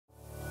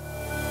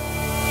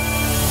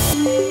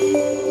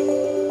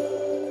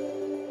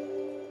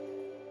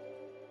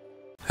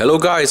Hello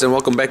guys and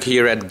welcome back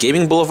here at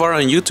Gaming Boulevard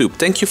on YouTube.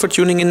 Thank you for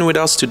tuning in with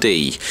us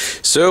today.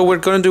 So we're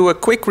gonna do a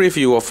quick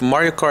review of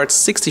Mario Kart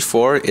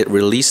 64. It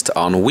released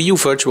on Wii U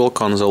Virtual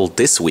Console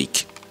this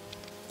week.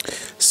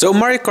 So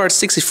Mario Kart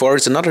 64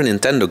 is another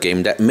Nintendo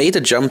game that made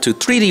a jump to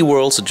 3D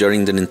worlds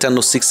during the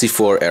Nintendo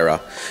 64 era.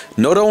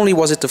 Not only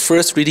was it the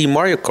first 3D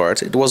Mario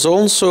Kart, it was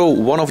also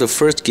one of the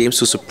first games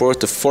to support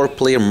the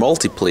 4-player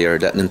multiplayer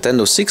that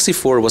Nintendo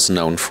 64 was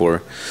known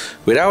for.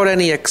 Without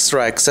any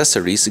extra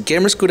accessories,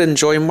 gamers could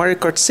enjoy Mario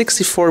Kart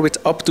 64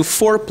 with up to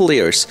 4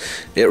 players.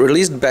 It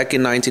released back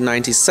in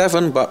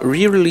 1997 but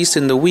re-released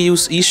in the Wii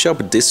U's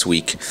eShop this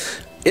week.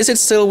 Is it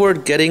still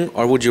worth getting,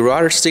 or would you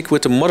rather stick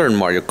with the modern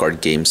Mario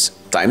Kart games?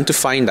 Time to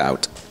find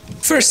out.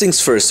 First things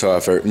first,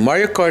 however,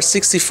 Mario Kart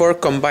 64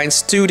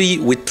 combines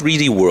 2D with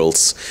 3D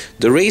worlds.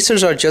 The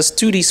racers are just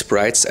 2D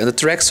sprites and the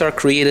tracks are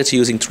created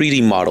using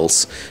 3D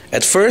models.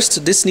 At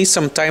first, this needs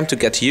some time to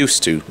get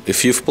used to.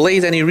 If you've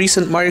played any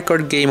recent Mario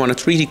Kart game on a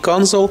 3D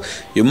console,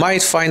 you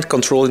might find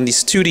controlling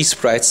these 2D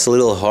sprites a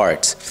little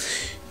hard.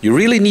 You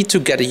really need to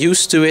get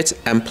used to it,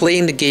 and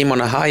playing the game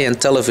on a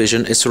high-end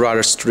television is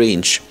rather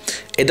strange.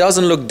 It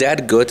doesn't look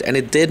that good and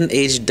it didn't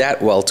age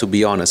that well, to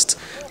be honest.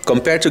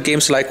 Compared to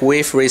games like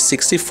Wave Race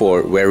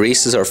 64, where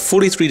races are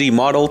fully 3D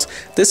modeled,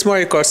 this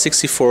Mario Kart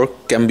 64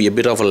 can be a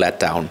bit of a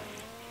letdown.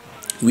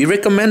 We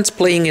recommend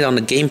playing it on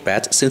the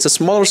gamepad since a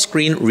smaller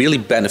screen really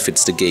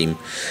benefits the game.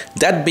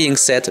 That being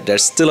said,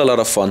 there's still a lot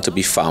of fun to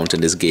be found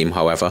in this game,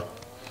 however.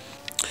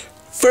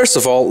 First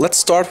of all, let's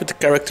start with the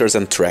characters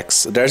and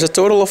tracks. There's a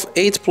total of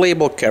 8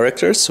 playable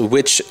characters,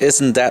 which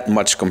isn't that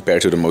much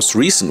compared to the most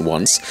recent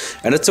ones,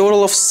 and a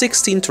total of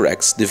 16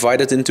 tracks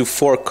divided into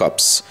 4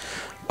 cups.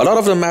 A lot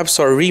of the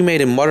maps are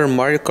remade in modern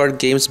Mario Kart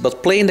games,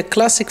 but playing the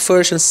classic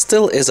version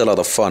still is a lot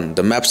of fun.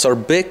 The maps are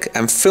big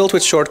and filled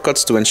with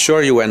shortcuts to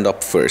ensure you end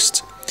up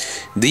first.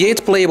 The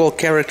 8 playable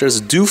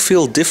characters do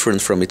feel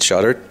different from each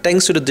other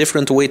thanks to the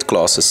different weight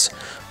classes.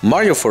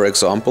 Mario, for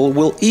example,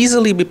 will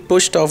easily be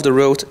pushed off the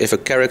road if a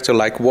character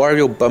like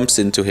Wario bumps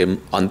into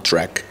him on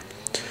track.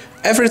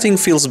 Everything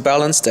feels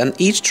balanced and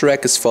each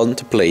track is fun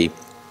to play.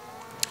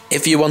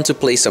 If you want to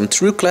play some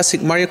true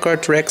classic Mario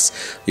Kart tracks,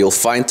 you'll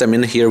find them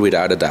in here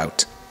without a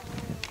doubt.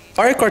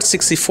 Mario Kart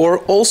 64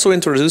 also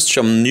introduced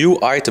some new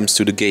items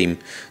to the game.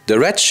 The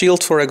red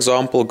shield, for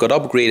example, got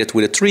upgraded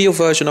with a trio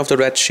version of the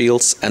red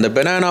shields, and the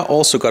banana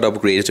also got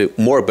upgraded with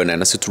more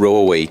bananas to throw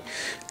away.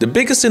 The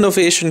biggest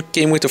innovation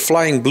came with the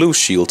flying blue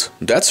shield.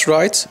 That's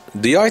right,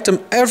 the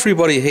item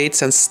everybody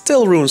hates and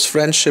still ruins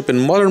friendship in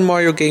modern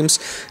Mario games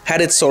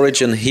had its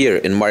origin here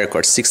in Mario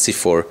Kart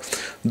 64.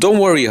 Don't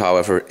worry,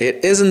 however,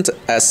 it isn't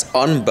as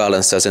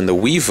unbalanced as in the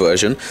Wii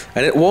version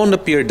and it won't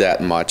appear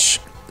that much.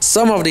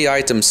 Some of the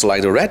items,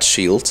 like the red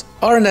shield,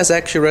 aren't as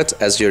accurate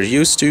as you're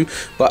used to,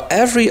 but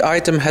every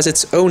item has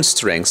its own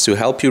strengths to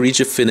help you reach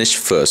a finish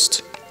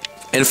first.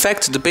 In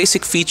fact, the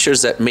basic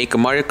features that make a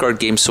Mario Kart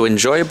game so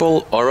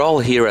enjoyable are all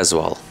here as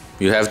well.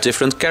 You have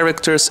different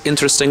characters,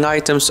 interesting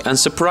items and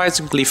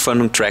surprisingly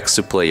fun tracks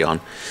to play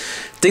on.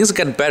 Things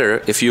get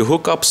better if you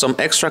hook up some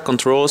extra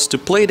controllers to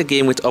play the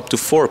game with up to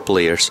 4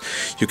 players.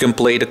 You can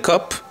play the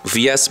cup,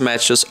 VS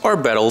matches or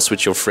battles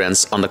with your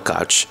friends on the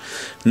couch.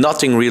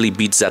 Nothing really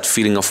beats that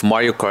feeling of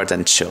Mario Kart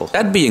and chill.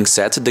 That being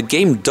said, the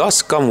game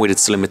does come with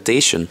its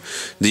limitation.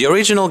 The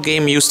original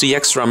game used the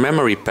extra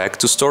memory pack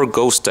to store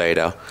ghost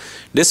data.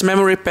 This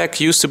memory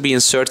pack used to be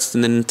inserted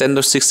in the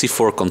Nintendo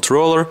 64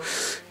 controller,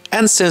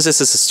 and since this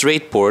is a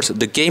straight port,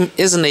 the game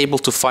isn't able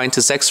to find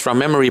this extra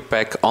memory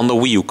pack on the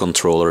Wii U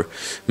controller,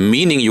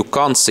 meaning you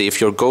can't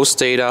save your ghost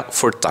data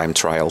for time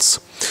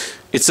trials.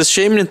 It's a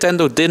shame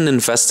Nintendo didn't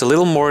invest a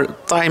little more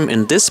time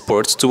in this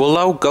port to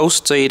allow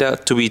ghost data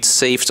to be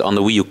saved on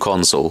the Wii U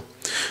console.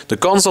 The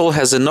console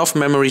has enough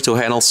memory to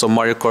handle some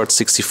Mario Kart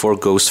 64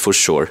 ghosts for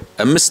sure,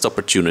 a missed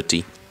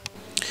opportunity.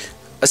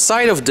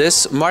 Aside of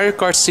this, Mario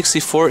Kart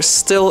 64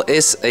 still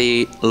is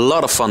a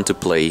lot of fun to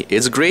play.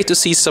 It's great to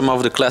see some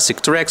of the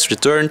classic tracks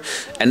return,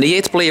 and the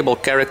 8 playable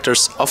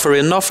characters offer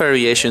enough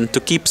variation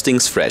to keep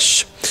things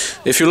fresh.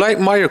 If you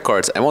like Mario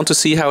Kart and want to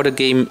see how the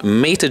game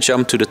made a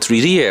jump to the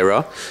 3D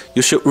era,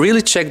 you should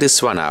really check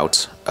this one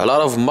out. A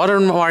lot of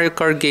modern Mario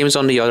Kart games,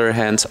 on the other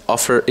hand,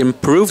 offer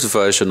improved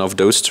version of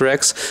those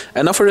tracks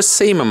and offer the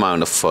same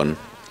amount of fun.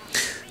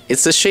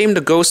 It's a shame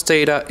the ghost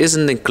data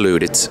isn't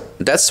included.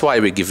 That's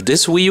why we give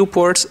this Wii U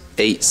port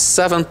a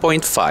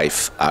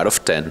 7.5 out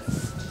of 10.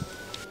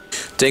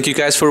 Thank you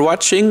guys for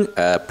watching.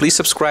 Please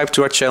subscribe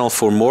to our channel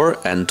for more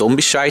and don't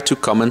be shy to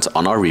comment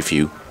on our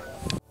review.